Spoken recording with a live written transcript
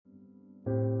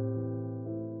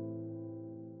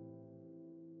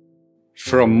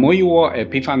From Muiwo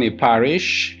Epiphany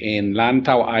Parish in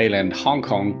Lantau Island, Hong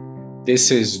Kong, this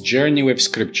is Journey with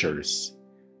Scriptures.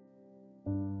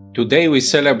 Today we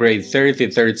celebrate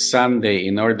 33rd Sunday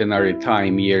in Ordinary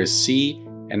Time, Year C,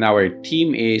 and our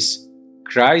theme is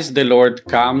Christ the Lord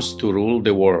comes to rule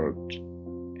the world.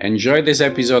 Enjoy this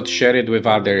episode, share it with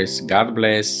others. God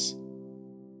bless.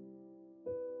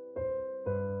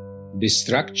 The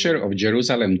structure of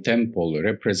Jerusalem Temple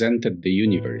represented the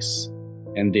universe,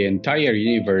 and the entire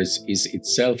universe is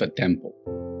itself a temple.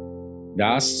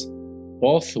 Thus,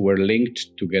 both were linked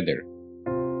together.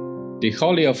 The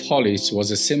Holy of Holies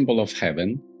was a symbol of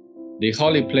heaven, the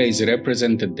holy place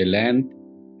represented the land,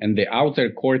 and the outer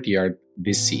courtyard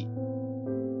the sea.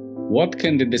 What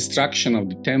can the destruction of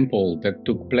the temple that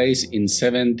took place in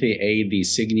 70 AD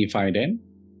signify then?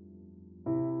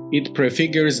 It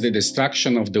prefigures the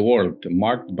destruction of the world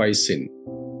marked by sin.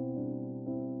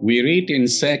 We read in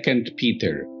 2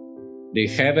 Peter, "The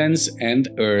heavens and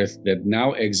earth that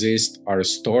now exist are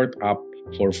stored up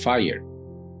for fire,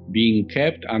 being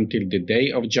kept until the day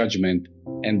of judgment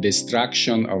and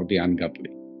destruction of the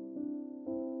ungodly."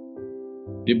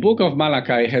 The book of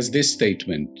Malachi has this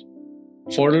statement,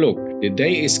 "For look, the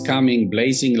day is coming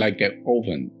blazing like an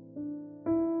oven.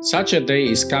 Such a day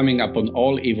is coming upon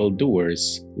all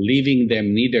evildoers, leaving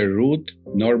them neither root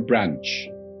nor branch."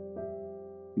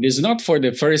 It is not for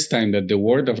the first time that the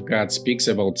Word of God speaks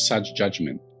about such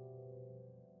judgment.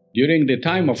 During the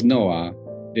time of Noah,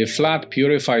 the flood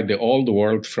purified the old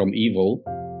world from evil,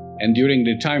 and during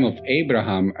the time of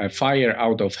Abraham, a fire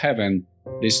out of heaven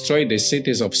destroyed the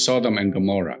cities of Sodom and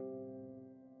Gomorrah.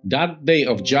 That day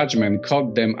of judgment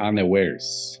caught them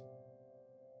unawares.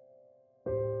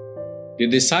 The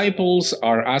disciples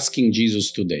are asking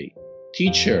Jesus today,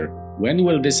 "Teacher, when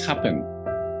will this happen?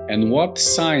 And what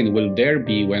sign will there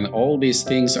be when all these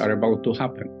things are about to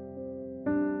happen?"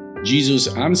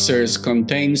 Jesus' answers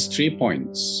contains 3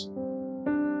 points.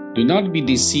 Do not be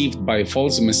deceived by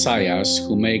false messiahs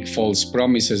who make false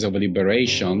promises of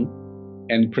liberation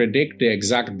and predict the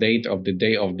exact date of the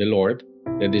day of the Lord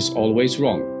that is always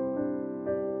wrong.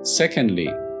 Secondly,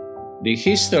 the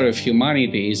history of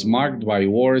humanity is marked by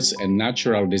wars and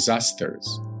natural disasters.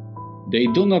 They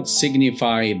do not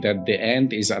signify that the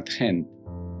end is at hand,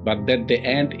 but that the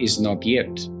end is not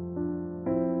yet.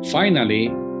 Finally,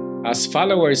 as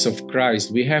followers of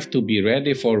Christ, we have to be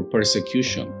ready for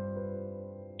persecution.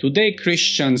 Today,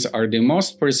 Christians are the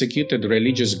most persecuted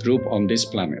religious group on this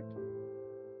planet.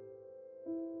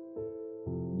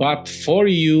 "But for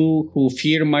you who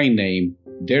fear my name,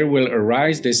 there will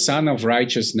arise the Sun of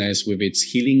Righteousness with its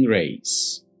healing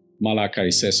rays," Malachi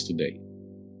says today.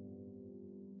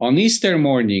 On Easter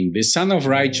morning, the Sun of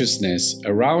Righteousness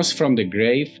arose from the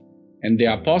grave, and the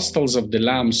apostles of the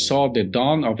Lamb saw the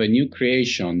dawn of a new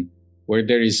creation where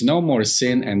there is no more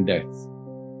sin and death.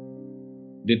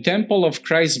 The temple of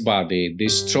Christ's body,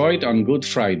 destroyed on Good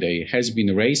Friday, has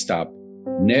been raised up,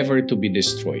 never to be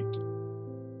destroyed.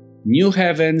 New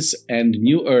heavens and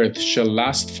new earth shall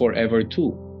last forever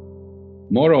too.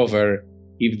 Moreover,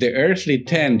 if the earthly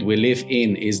tent we live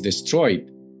in is destroyed,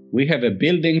 we have a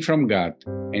building from God,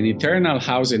 an eternal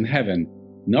house in heaven,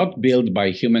 not built by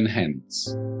human hands.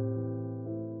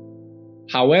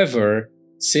 However,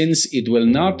 since it will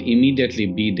not immediately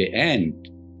be the end,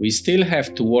 we still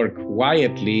have to work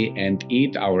quietly and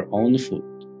eat our own food.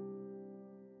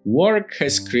 Work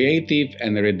has creative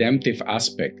and redemptive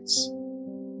aspects.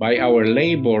 By our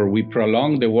labor, we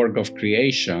prolong the work of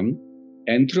creation,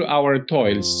 and through our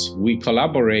toils, we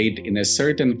collaborate in a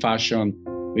certain fashion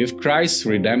with Christ's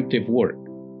redemptive work.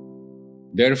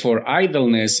 Therefore,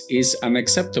 idleness is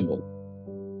unacceptable.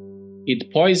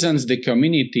 It poisons the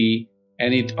community,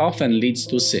 and it often leads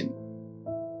to sin.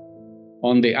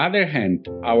 On the other hand,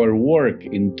 our work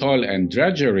in toil and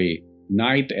drudgery,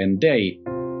 night and day,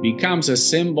 becomes a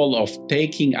symbol of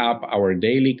taking up our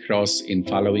daily cross in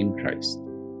following Christ.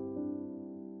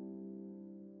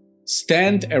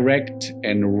 Stand erect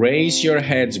and raise your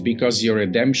heads because your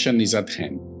redemption is at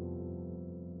hand.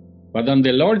 But on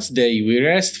the Lord's Day, we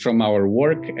rest from our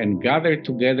work and gather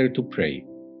together to pray.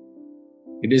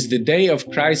 It is the day of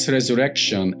Christ's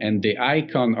resurrection and the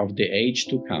icon of the age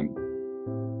to come.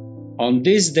 On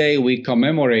this day, we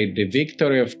commemorate the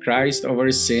victory of Christ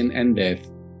over sin and death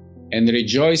and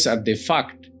rejoice at the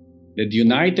fact that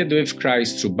united with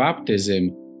Christ through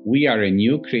baptism, we are a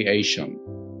new creation.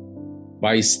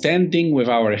 By standing with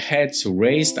our heads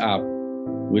raised up,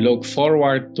 we look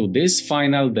forward to this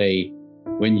final day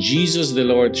when Jesus the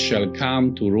Lord shall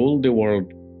come to rule the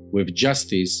world with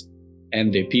justice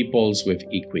and the peoples with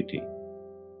equity.